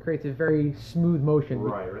 Also creates a very smooth motion.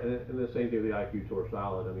 Right. And the same thing with the IQ Tour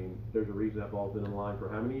Solid. I mean, there's a reason that ball's been in line for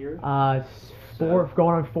how many years? 4,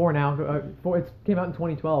 going on 4 now. It came out in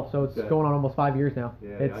 2012, so it's going on almost 5 years now.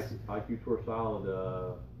 Yeah, it's IQ Tour Solid.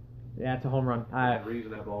 Yeah, it's a home run. The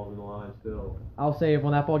reason that ball's in the line still. I'll say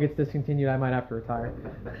when that ball gets discontinued, I might have to retire.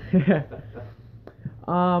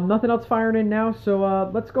 Nothing else firing in now, so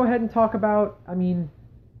let's go ahead and talk about,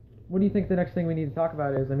 what do you think the next thing we need to talk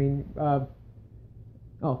about is?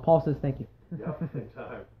 Paul says thank you. Yep,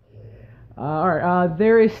 anytime. Alright,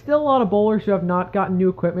 there is still a lot of bowlers who have not gotten new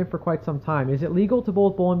equipment for quite some time. Is it legal to bowl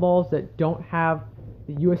with bowling balls that don't have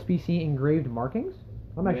the USBC engraved markings?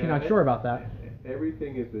 I'm actually not sure about that.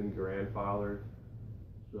 Everything has been grandfathered,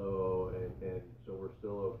 so so we're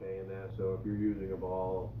still okay in that. So if you're using a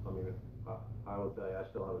ball, I would say I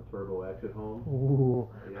still have a Turbo X at home. Ooh.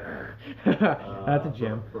 Yeah. That's a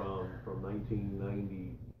gem. From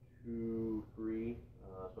 1992, 3,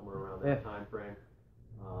 somewhere around that time frame.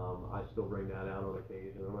 I still bring that out on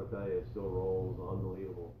occasion. I'm going to tell you, it still rolls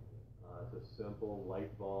unbelievable. It's a simple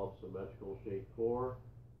light bulb symmetrical shaped core,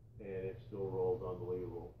 and it still rolls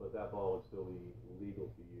unbelievable. But that ball would still be legal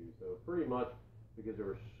to use. So pretty much, because there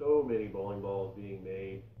were so many bowling balls being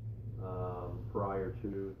made prior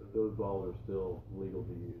to, those balls are still legal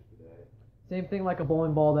to use today. Same thing like a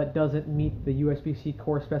bowling ball that doesn't meet the USBC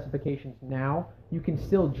core specifications now. You can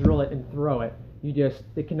still drill it and throw it.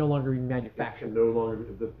 It can no longer be manufactured.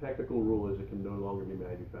 The technical rule is it can no longer be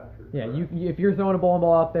manufactured. Yeah, if you're throwing a bowling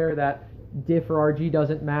ball out there that diff or RG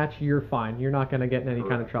doesn't match, you're fine. You're not going to get in any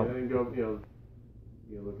kind of trouble. And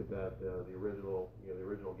You look at that, the original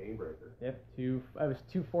game breaker. Yep, I was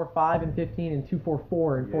 245 in 15 and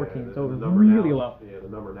 244 in 14, so it was really really low. Yeah, the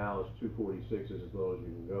number now is 246 is as low as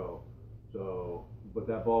you can go. So, but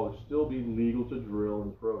that ball would still be legal to drill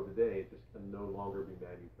and throw today. It just can no longer be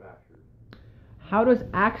manufactured. How does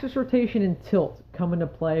axis rotation and tilt come into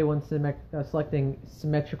play when selecting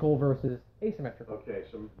symmetrical versus asymmetrical? Okay,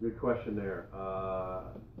 some good question there.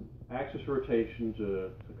 Axis rotation,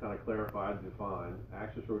 to kind of clarify and define,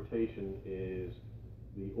 axis rotation is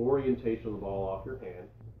the orientation of the ball off your hand,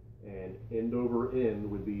 and end over end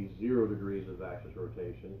would be 0 degrees of axis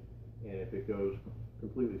rotation, and if it goes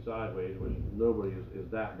completely sideways, which nobody is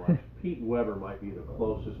that much, Pete Weber might be the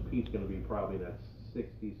closest. Pete's going to be probably in that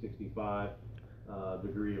 60, 65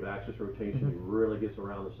 degree of axis rotation. He really gets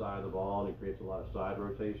around the side of the ball, and he creates a lot of side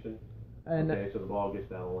rotation. And okay, so the ball gets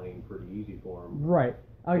down the lane pretty easy for him. Right.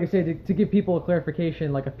 I was going to say, to give people a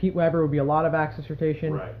clarification, like a Pete Weber would be a lot of axis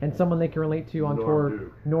rotation, right, and someone they can relate to on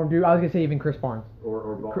tour. Norm Duke. I was going to say even Chris Barnes.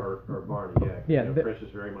 Or Barney, yeah. Yeah. You know, Chris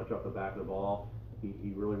is very much up the back of the ball.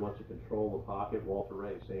 He really wants to control the pocket. Walter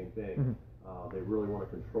Ray, same thing. They really want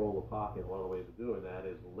to control the pocket. One of the ways of doing that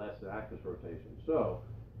is less axis rotation. So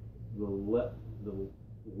the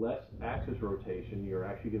less axis rotation, you're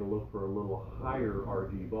actually going to look for a little higher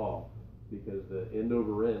RG ball, because the end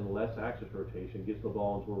over end, less axis rotation, gets the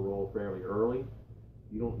ball into a roll fairly early.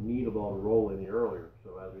 You don't need a ball to roll any earlier.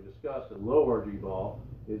 So as we discussed, a low RG ball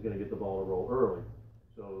is going to get the ball to roll early.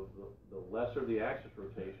 So the lesser the axis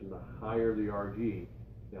rotation, the higher the RG.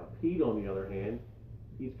 Now Pete, on the other hand,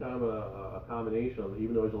 he's kind of a combination of,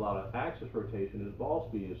 even though there's a lot of axis rotation, his ball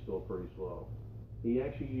speed is still pretty slow. He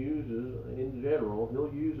actually uses, in general,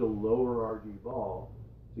 he'll use a lower RG ball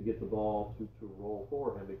to get the ball to roll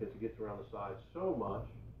for him, because he gets around the side so much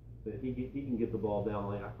that he can get the ball down the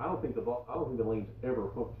lane. I don't think the lane's ever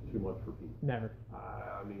hooked too much for Pete. Never.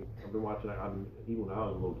 I mean, I've been watching. Even when I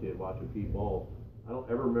was a little kid watching Pete bowl, I don't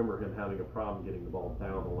ever remember him having a problem getting the ball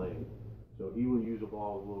down the lane. So he will use a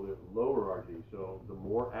ball with a little bit lower RG. So the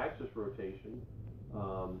more axis rotation,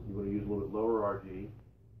 you want to use a little bit lower RG,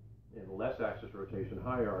 and less axis rotation,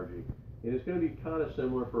 higher RG. And it's going to be kind of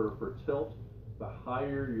similar for tilt. The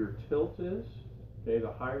higher your tilt is, okay,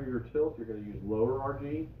 the higher your tilt, you're going to use lower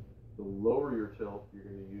RG. The lower your tilt, you're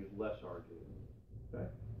going to use less RG. Okay?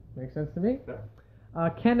 Makes sense to me. Okay.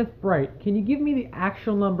 Kenneth Bright, can you give me the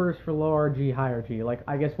actual numbers for low RG, high RG? Like,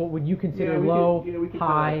 I guess what would you consider low,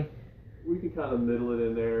 high? We can kind of middle it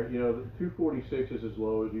in there. You know, the 246 is as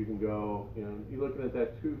low as you can go. You know, you're looking at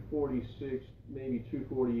that 246, maybe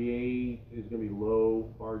 248 is going to be low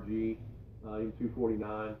RG, even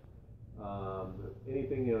 249.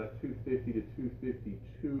 Anything 250 to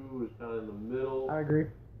 252 is kind of in the middle. I agree.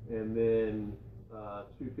 And then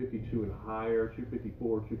 252 and higher,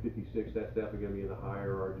 254, 256, that's definitely going to be in the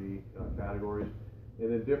higher RG categories.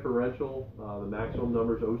 And then differential, the maximum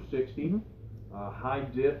number is 060. High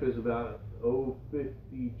diff is about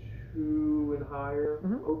 052 and higher.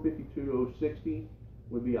 052 to 060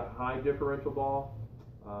 would be a high differential ball.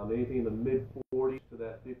 Anything in the mid-40s to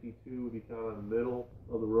that 52 would be kind of middle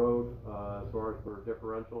of the road as far as for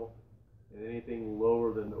differential. And anything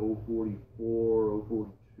lower than 044,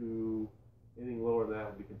 042, anything lower than that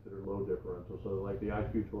would be considered low differential. So like the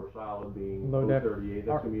IQ Tour Solid being low 38,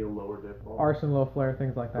 that's going to be a lower diff ball. Arson low flare,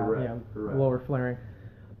 things like that. Correct, yeah, correct. Lower flaring.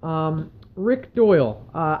 Rick Doyle,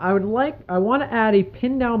 I want to add a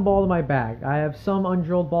pin down ball to my bag. I have some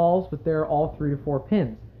undrilled balls, but they're all 3 to 4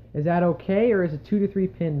 pins. Is that okay, or is a 2 to 3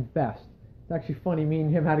 pin best? It's actually funny, me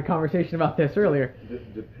and him had a conversation about this earlier.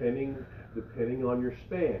 Depending on your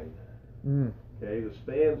span. Okay, the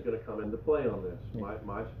span's going to come into play on this. Yeah.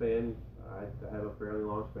 My span, I have a fairly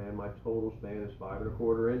long span. My total span is 5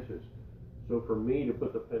 1/4 inches. So for me to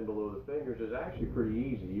put the pin below the fingers is actually pretty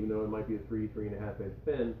easy. Even though it might be a 3 1/2 inch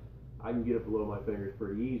pin, I can get it below my fingers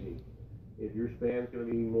pretty easy. If your span's going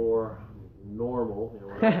to be more normal,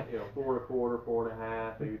 4 1/4, 4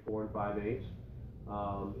 1/2, maybe 4 5/8.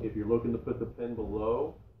 If you're looking to put the pin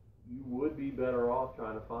below, you would be better off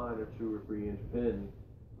trying to find a 2 or 3 inch pin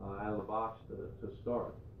out of the box to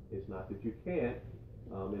start. It's not that you can't.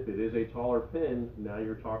 If it is a taller pin, now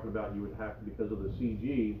you're talking about you would have to, because of the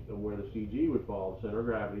CG and where the CG would fall, center of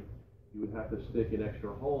gravity, you would have to stick an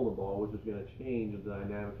extra hole in the ball, which is going to change the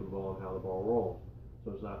dynamics of the ball and how the ball rolls.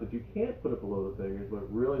 So it's not that you can't put it below the fingers,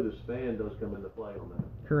 but really the span does come into play on that.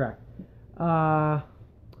 Correct.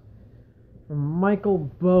 From Michael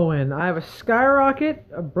Bowen, I have a Skyrocket,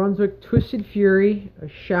 a Brunswick Twisted Fury, a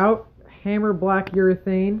Shout, Hammer Black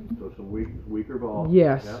Urethane. So some weaker balls.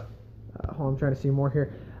 Yes. Yeah. Hold on, I'm trying to see more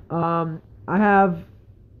here. I have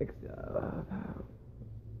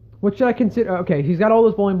What should I consider? Okay, he's got all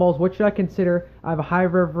those bowling balls. What should I consider? I have a high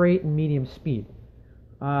rev rate and medium speed.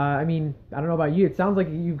 I mean, I don't know about you. It sounds like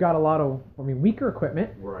you've got a lot of, weaker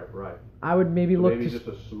equipment. Right. I would maybe So look maybe to just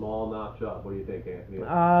a small notch up. What do you think, Anthony?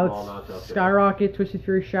 Small notch up there. Skyrocket, Twisted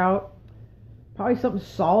Fury Shout. Probably something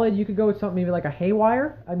solid. You could go with something maybe like a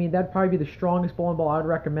Haywire. I mean, that'd probably be the strongest bowling ball I would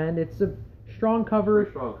recommend. It's a strong cover.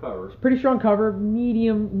 Pretty strong cover. It's pretty strong cover.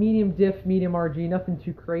 Medium diff, medium RG. Nothing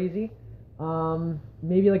too crazy.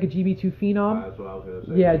 Maybe like a GB2 Phenom. That's what I was going to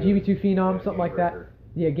say. Yeah, GB2 Phenom, something like that. Breaker.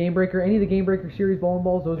 Yeah, Game Breaker. Any of the Game Breaker series bowling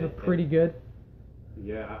balls, those are pretty good.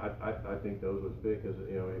 Yeah, I think those would fit because,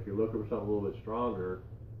 if you're looking for something a little bit stronger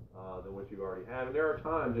than what you already have, and there are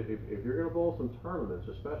times if you're going to bowl some tournaments,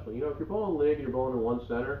 especially, if you're bowling league and you're bowling in one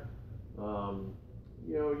center,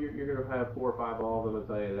 you're going to have 4 or 5 balls. I'm going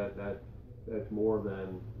to tell you that's more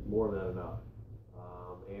than enough.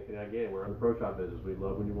 Anthony, again, we're in the pro shop business. We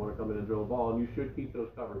love when you want to come in and drill a ball, and you should keep those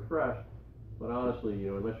covers fresh. But honestly,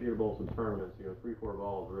 unless you're going to bowl some tournaments, 3-4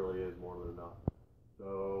 balls really is more than enough.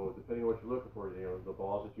 So depending on what you're looking for, the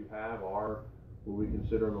balls that you have are what we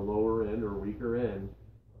consider on the lower end or weaker end.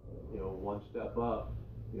 One step up.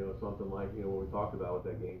 Something like what we talked about with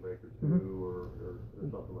that Game Breaker 2 or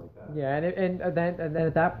something like that. Yeah, and then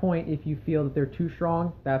at that point, if you feel that they're too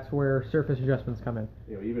strong, that's where surface adjustments come in.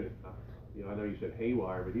 Even. I know you said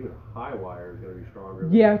Haywire, but even a high wire is going to be stronger.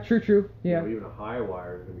 Yeah, true. Yeah. Even a high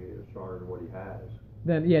wire is going to be stronger than what he has.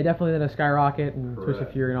 Then definitely than a Skyrocket and Correct.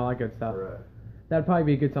 Twisted Fury and all that good stuff. Correct. That'd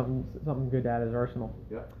probably be something good to add as arsenal.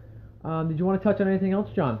 Yep. Did you want to touch on anything else,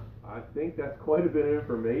 John? I think that's quite a bit of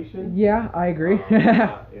information. Yeah, I agree.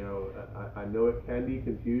 I know it can be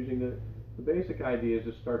confusing. The basic idea is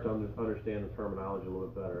to start to understand the terminology a little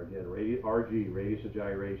bit better. Again, RG, radius of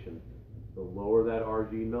gyration. The lower that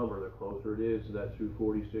RG number, the closer it is to that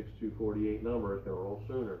 246, 248 number, it's going to roll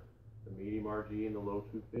sooner. The medium RG in the low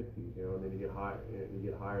 250s, and then you get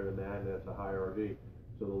higher than that, and that's a higher RG.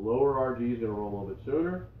 So the lower RG is going to roll a little bit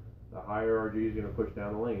sooner. The higher RG is going to push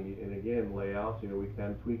down the lane. And again, layouts, we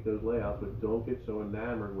can tweak those layouts, but don't get so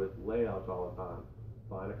enamored with layouts all the time.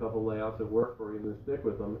 Find a couple layouts that work for you and then stick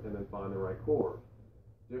with them, and then find the right chords.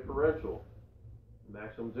 Differential.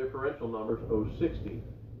 Maximum differential number is 060.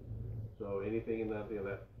 So anything in that,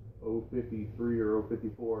 that 053 or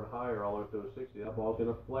 054 and higher, all the way to 060, that ball's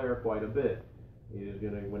going to flare quite a bit. It is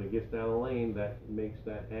going to, when it gets down the lane, that makes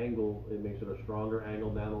that angle, it makes it a stronger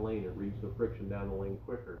angle down the lane. It reads the friction down the lane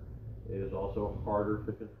quicker. It is also harder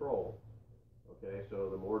to control. Okay, so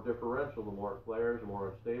the more differential, the more it flares, the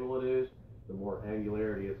more unstable it is, the more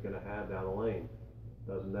angularity it's going to have down the lane.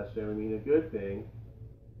 Doesn't necessarily mean a good thing,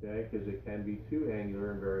 okay, because it can be too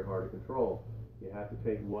angular and very hard to control. You have to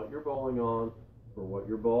take what you're bowling on for what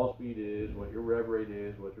your ball speed is, what your rev rate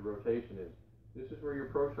is, what your rotation is. This is where your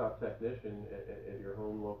pro shop technician at your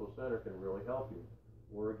home local center can really help you.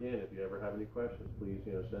 Or again, if you ever have any questions, please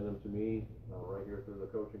send them to me right here through the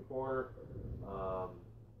coaching corner.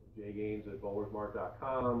 Gaines at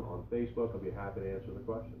BowlerSmart.com on Facebook. I'll be happy to answer the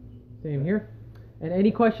questions. Same here. And any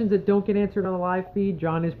questions that don't get answered on the live feed,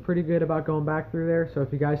 John is pretty good about going back through there. So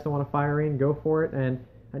if you guys still want to fire in, go for it. And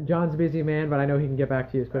John's a busy man, but I know he can get back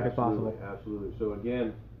to you as quick as possible. Absolutely. So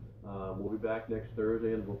again, we'll be back next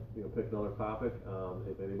Thursday, and we'll pick another topic.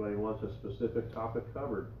 If anybody wants a specific topic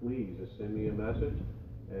covered, please just send me a message,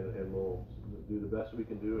 and we'll do the best we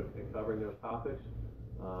can do in covering those topics.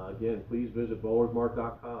 Again, please visit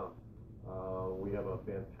BowlerSmart.com. We have a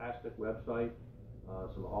fantastic website.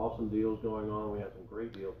 Some awesome deals going on. We have some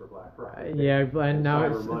great deals for Black Friday. Yeah, and now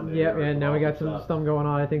now we got some stuff stuff going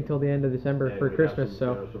on. I think till the end of December for Christmas.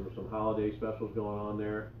 Some holiday specials going on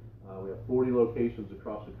there. We have 40 locations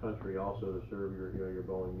across the country also to serve your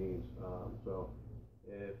bowling needs. So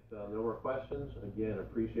if no more questions, again,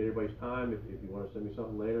 appreciate everybody's time. If you want to send me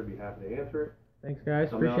something later, I'd be happy to answer it. Thanks, guys.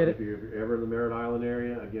 Come Appreciate out it. If you're ever in the Merritt Island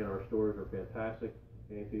area, again, our stores are fantastic.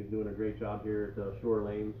 Anthony's doing a great job here at Shore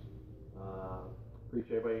Lanes.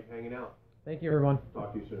 Appreciate everybody hanging out. Thank you, everyone.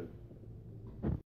 Talk to you soon.